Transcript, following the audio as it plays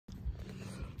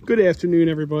Good afternoon,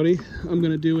 everybody. I'm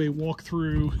going to do a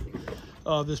walkthrough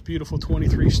of this beautiful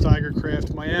 23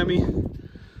 Steigercraft Miami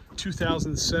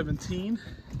 2017.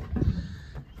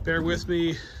 Bear with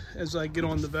me as I get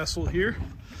on the vessel here.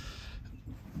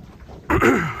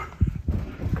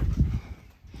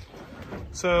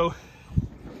 So,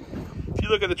 if you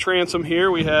look at the transom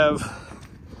here, we have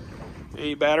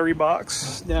a battery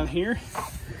box down here.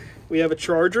 We have a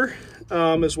charger,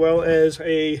 as well as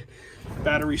a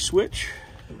battery switch.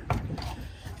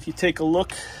 If you take a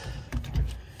look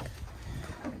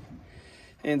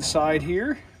inside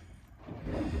here,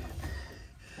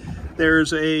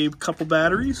 there's a couple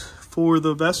batteries for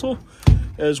the vessel,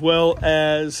 as well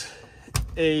as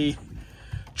a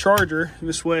charger.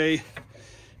 This way,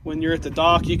 when you're at the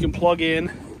dock, you can plug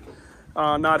in,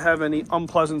 not have any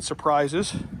unpleasant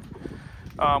surprises.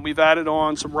 We've added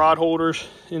on some rod holders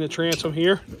in the transom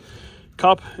here,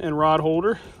 cup and rod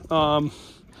holder.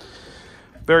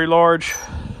 Very large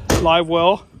live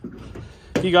well.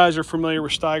 If you guys are familiar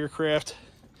with Steigercraft,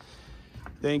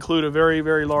 they include a very,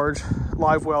 very large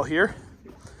live well here.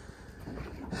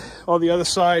 On the other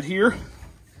side here,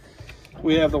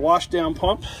 we have the washdown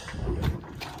pump,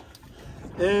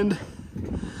 and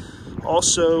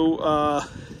also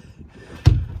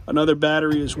another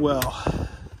battery as well.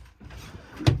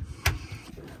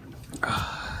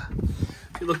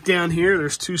 If you look down here,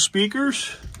 there's two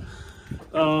speakers.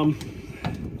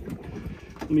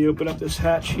 Let me open up this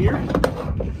hatch here.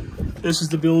 This is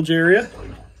the bilge area.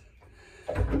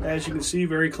 As you can see,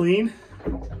 very clean.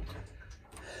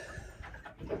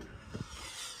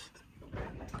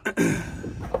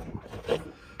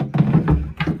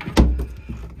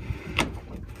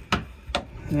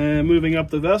 And moving up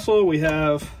the vessel, we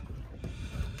have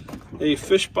a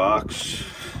fish box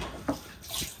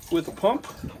with a pump.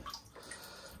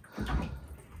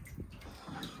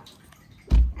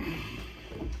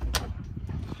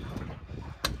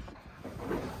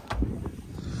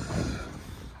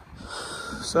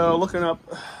 So looking up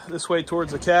this way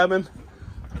towards the cabin,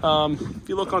 if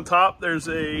you look on top, there's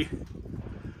a,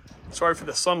 sorry for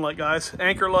the sunlight guys,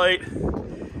 anchor light,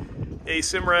 a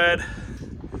Simrad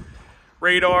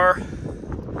radar,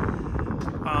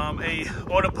 a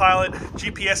autopilot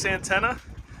GPS antenna,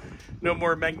 no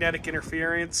more magnetic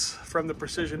interference from the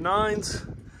Precision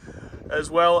 9s, as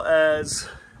well as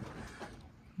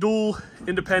dual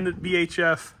independent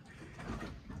VHF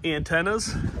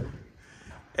antennas,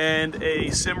 and a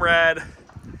Simrad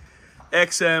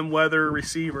XM weather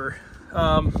receiver.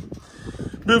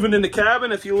 Moving in the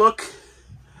cabin, if you look,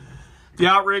 the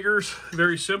outriggers,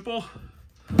 very simple.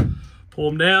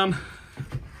 Pull them down.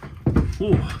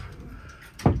 Ooh.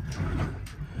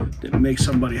 Didn't make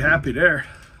somebody happy there.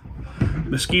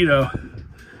 Mosquito.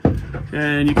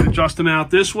 And you can adjust them out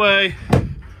this way.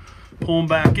 Pull them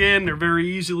back in. They're very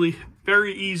easily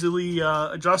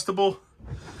adjustable.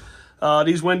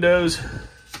 These windows,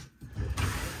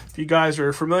 if you guys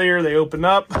are familiar, they open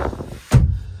up.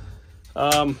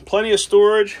 Plenty of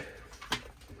storage.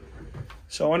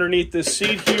 So underneath this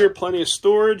seat here, plenty of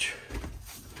storage.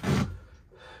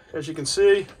 As you can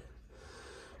see,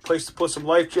 place to put some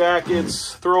life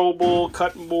jackets, throwable,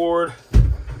 cutting board,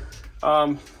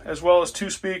 as well as two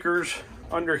speakers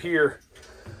under here.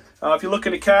 If you look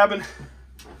in the cabin,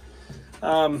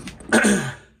 comes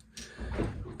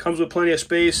with plenty of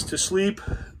space to sleep,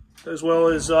 as well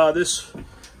as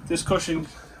this cushion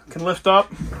can lift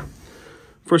up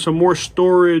for some more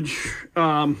storage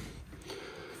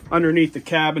underneath the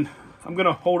cabin. I'm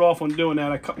gonna hold off on doing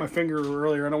that. I cut my finger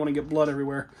earlier. I don't want to get blood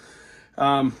everywhere.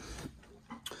 Up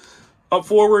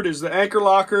forward is the anchor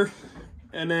locker,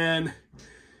 and then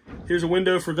here's a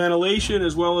window for ventilation,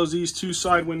 as well as these two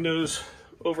side windows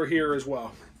over here as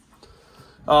well.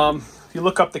 If you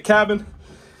look up the cabin,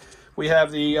 we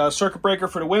have the circuit breaker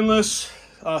for the windlass,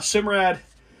 Simrad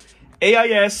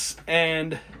AIS,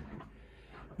 and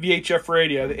VHF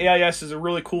radio. The AIS is a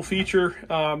really cool feature.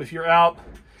 If you're out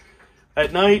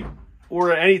at night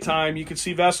or at any time, you can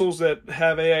see vessels that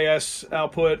have AIS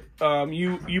output.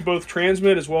 You both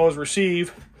transmit as well as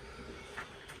receive.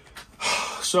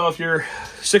 So if you're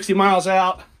 60 miles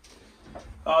out,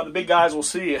 the big guys will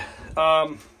see you.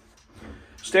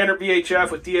 Standard VHF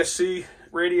with DSC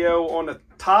radio on the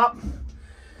top,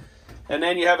 and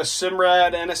then you have a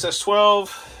Simrad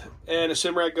NSS12 and a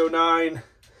Simrad Go 9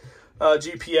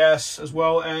 GPS, as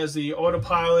well as the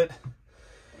autopilot.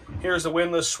 Here's the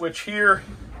windlass switch here,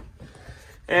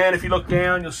 and if you look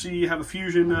down, you'll see you have a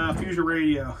Fusion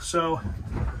radio. So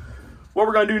what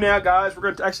we're going to do now, guys, we're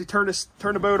going to actually turn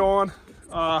the boat on.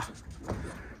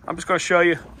 I'm just going to show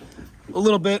you a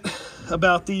little bit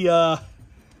about the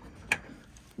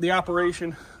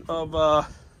operation of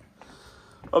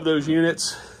of those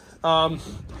units. While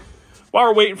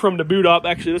we're waiting for them to boot up,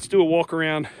 actually, let's do a walk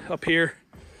around up here.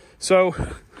 So,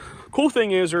 cool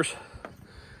thing is there's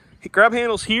grab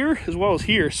handles here as well as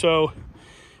here. So,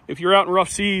 if you're out in rough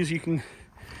seas, you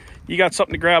got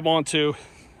something to grab onto.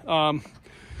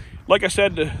 Like I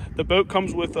said, the boat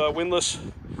comes with a windlass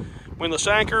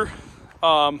anchor,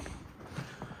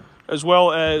 as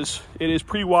well as it is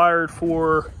pre-wired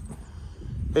for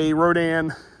a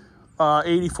Rodan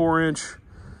 84-inch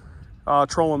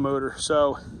trolling motor.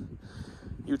 So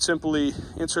you'd simply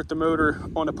insert the motor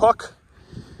on the puck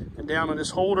and down on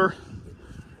this holder.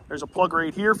 There's a plug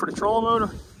right here for the trolling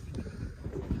motor,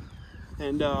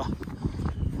 and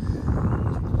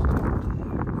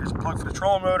there's a plug for the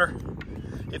trolling motor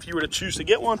if you were to choose to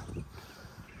get one.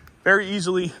 Very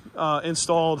easily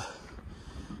installed.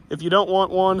 If you don't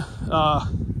want one,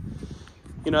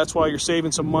 you know, that's why you're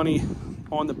saving some money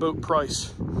on the boat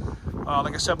price.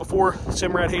 Like I said before,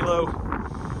 Simrad Halo,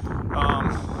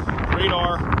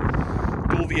 radar,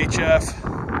 dual VHF,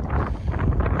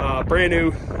 brand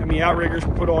new. I mean, outriggers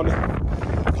were put on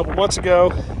a couple months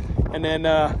ago, and then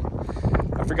I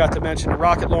forgot to mention the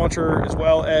rocket launcher as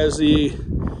well as the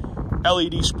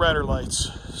LED spreader lights.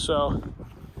 So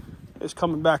it's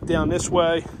coming back down this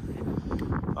way.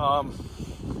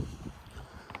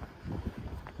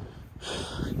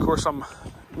 Of course, I'm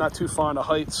not too fond of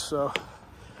heights, so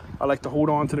I like to hold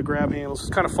on to the grab handles.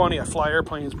 It's kind of funny, I fly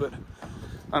airplanes, but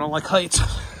I don't like heights.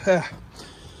 I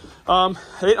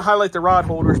didn't highlight the rod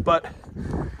holders, but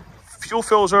fuel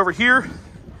fill is over here.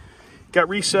 Got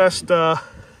recessed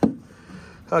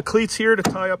cleats here to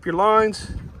tie up your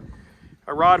lines.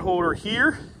 A rod holder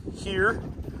here, here,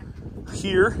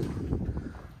 here,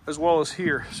 as well as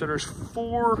here. So there's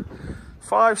 4,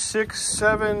 5, 6,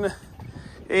 7,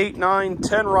 8, 9,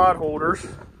 10 rod holders.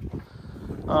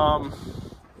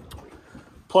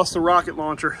 Plus the rocket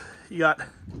launcher. You got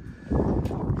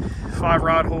 5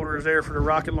 rod holders there for the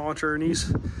rocket launcher and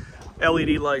these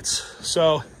LED lights.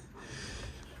 So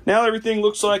now everything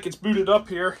looks like it's booted up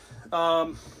here.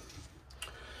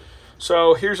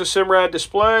 So here's a Simrad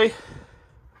display.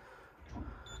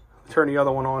 Turn the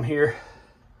other one on here.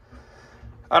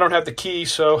 I don't have the key,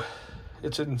 so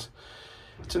it's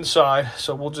inside.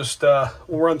 So we'll just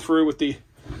we'll run through with the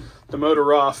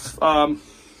motor off.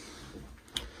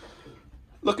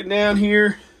 Looking down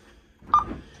here,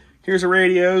 here's the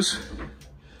radios.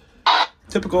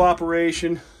 Typical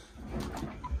operation.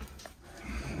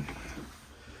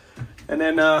 And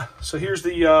then so here's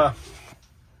the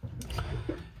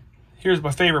here's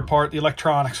my favorite part, the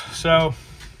electronics. So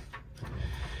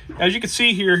as you can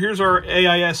see here, here's our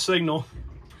AIS signal.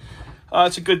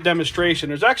 It's a good demonstration.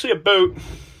 There's actually a boat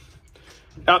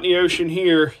out in the ocean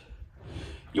here.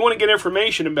 You want to get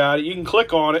information about it, you can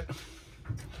click on it,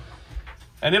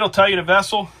 and it'll tell you the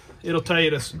vessel. It'll tell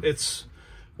you it's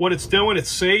what it's doing. It's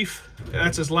safe.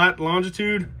 That's its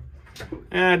longitude.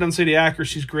 And it doesn't say the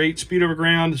accuracy's great. Speed over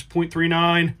ground is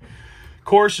 0.39.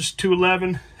 Course is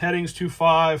 211. Heading's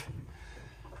 25.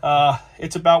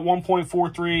 It's about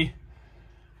 1.43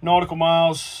 nautical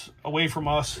miles away from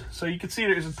us. So you can see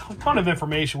there's a ton of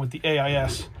information with the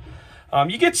AIS.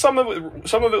 You get some of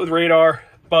it with radar,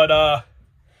 but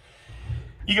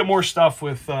you get more stuff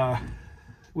with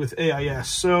AIS.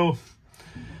 So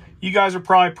you guys are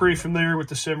probably pretty familiar with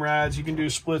the Simrads. You can do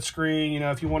split screen. You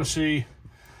know, if you want to see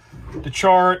the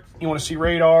chart, you want to see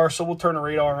radar. So we'll turn the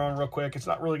radar on real quick. It's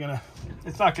not gonna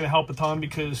help a ton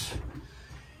because,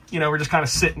 you know, we're just kind of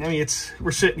sitting. I mean,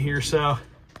 we're sitting here. So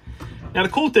now the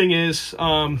cool thing is,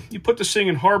 you put this thing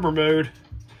in harbor mode,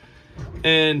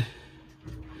 and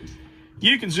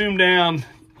you can zoom down.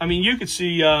 I mean, you could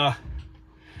see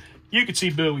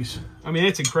buoys. I mean,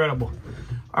 it's incredible.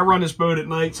 I run this boat at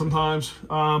night sometimes.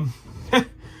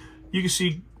 You can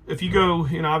see, if you go,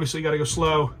 you know, obviously you got to go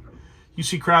slow. You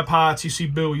see crab pots, you see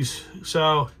buoys.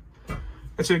 So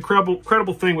it's an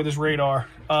incredible thing with this radar.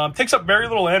 Takes up very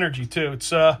little energy too.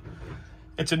 It's a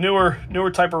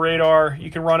newer type of radar.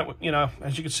 You can run it with, you know,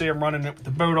 as you can see, I'm running it with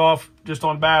the boat off just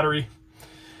on battery.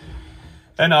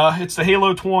 And it's the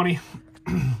Halo 20.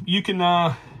 You can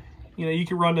you know, you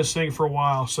can run this thing for a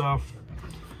while. So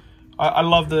I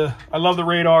love the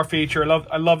radar feature.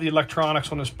 I love the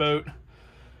electronics on this boat.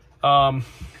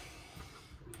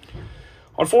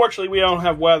 Unfortunately, we don't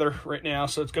have weather right now,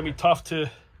 so it's gonna be tough to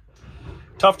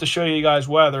show you guys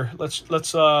weather. Let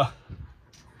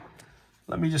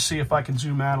me just see if I can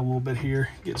zoom out a little bit here,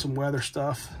 get some weather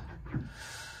stuff.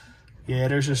 Yeah,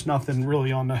 there's just nothing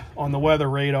really on the weather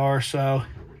radar, so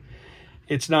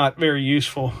it's not very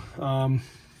useful.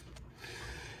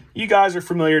 You guys are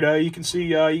familiar though. You can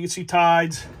see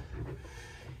tides.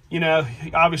 You know,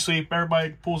 obviously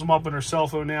everybody pulls them up on their cell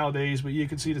phone nowadays, but you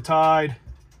can see the tide.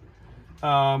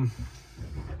 You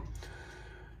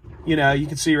know, you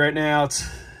can see right now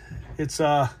it's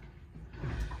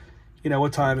you know,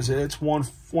 what time is it? It's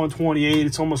 1:28.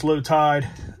 It's almost low tide.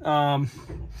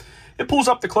 It pulls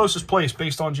up the closest place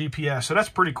based on GPS, so that's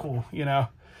pretty cool. You know,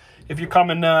 if you're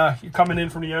coming in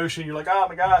from the ocean, you're like, oh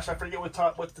my gosh, I forget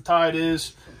what the tide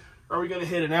is. Are we going to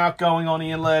hit an outgoing on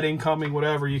the inlet, incoming,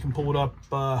 whatever? You can pull it up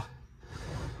on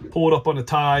the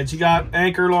tides. You got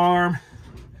anchor alarm.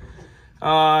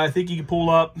 I think you can pull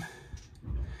up.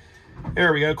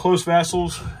 There we go. Close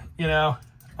vessels. You know.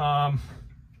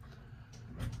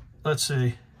 Let's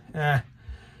see.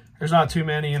 There's not too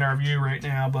many in our view right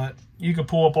now, but you can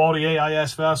pull up all the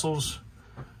AIS vessels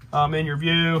in your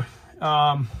view.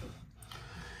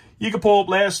 You can pull up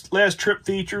last trip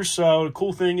features. So the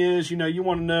cool thing is, you know, you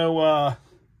want to know,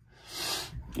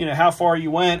 you know, how far you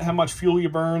went, how much fuel you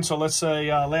burned. So let's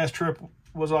say last trip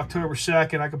was October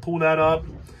 2nd. I could pull that up.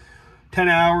 10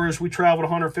 hours. We traveled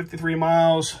 153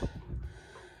 miles.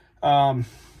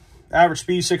 Average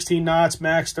speed 16 knots,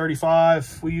 max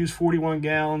 35. We use 41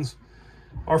 gallons.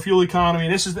 Our fuel economy,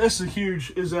 and this is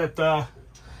huge, is that our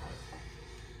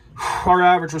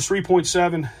average was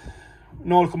 3.7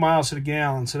 nautical miles to the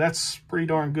gallon. So that's pretty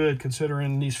darn good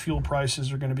considering these fuel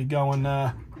prices are going to be going,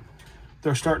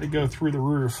 they're starting to go through the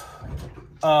roof.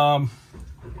 Boat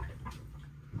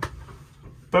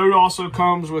also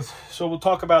comes with, so we'll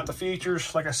talk about the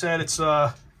features. Like I said, it's,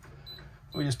 let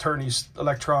me just turn these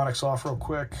electronics off real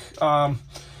quick. Comes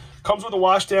with a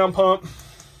washdown pump.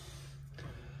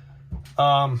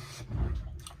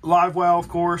 Live well, of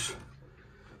course.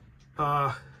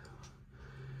 Pump,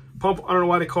 I don't know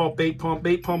why they call it bait pump.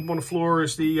 Bait pump on the floor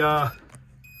is the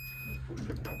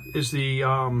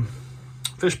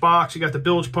fish box. You got the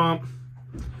bilge pump.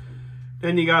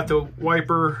 Then you got the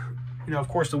wiper, you know, of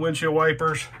course, the windshield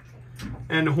wipers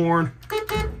and the horn.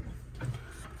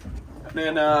 And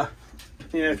then,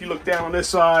 you know, if you look down on this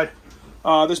side,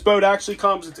 this boat actually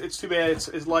comes, it's too bad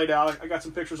it's light out. I got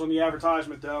some pictures on the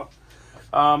advertisement though.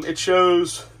 It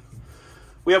shows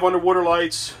we have underwater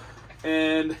lights,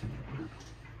 and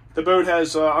the boat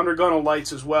has undergunnel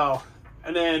lights as well.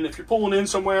 And then if you're pulling in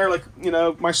somewhere, like, you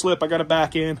know, my slip, I got to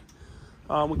back in.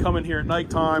 We come in here at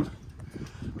nighttime.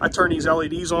 I turn these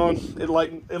LEDs on. It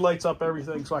lights up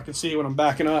everything so I can see when I'm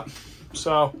backing up.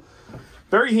 So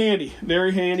very handy,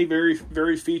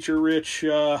 very feature rich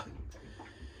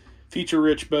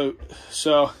boat.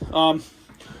 So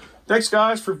thanks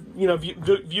guys for, you know,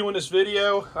 viewing this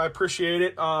video. I appreciate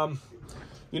it.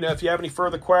 You know, if you have any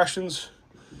further questions,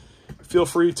 feel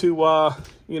free to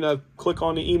you know, click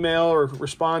on the email or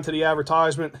respond to the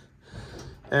advertisement,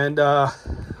 and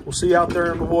we'll see you out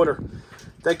there in the water.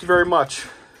 Thank you very much.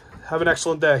 Have an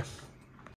excellent day.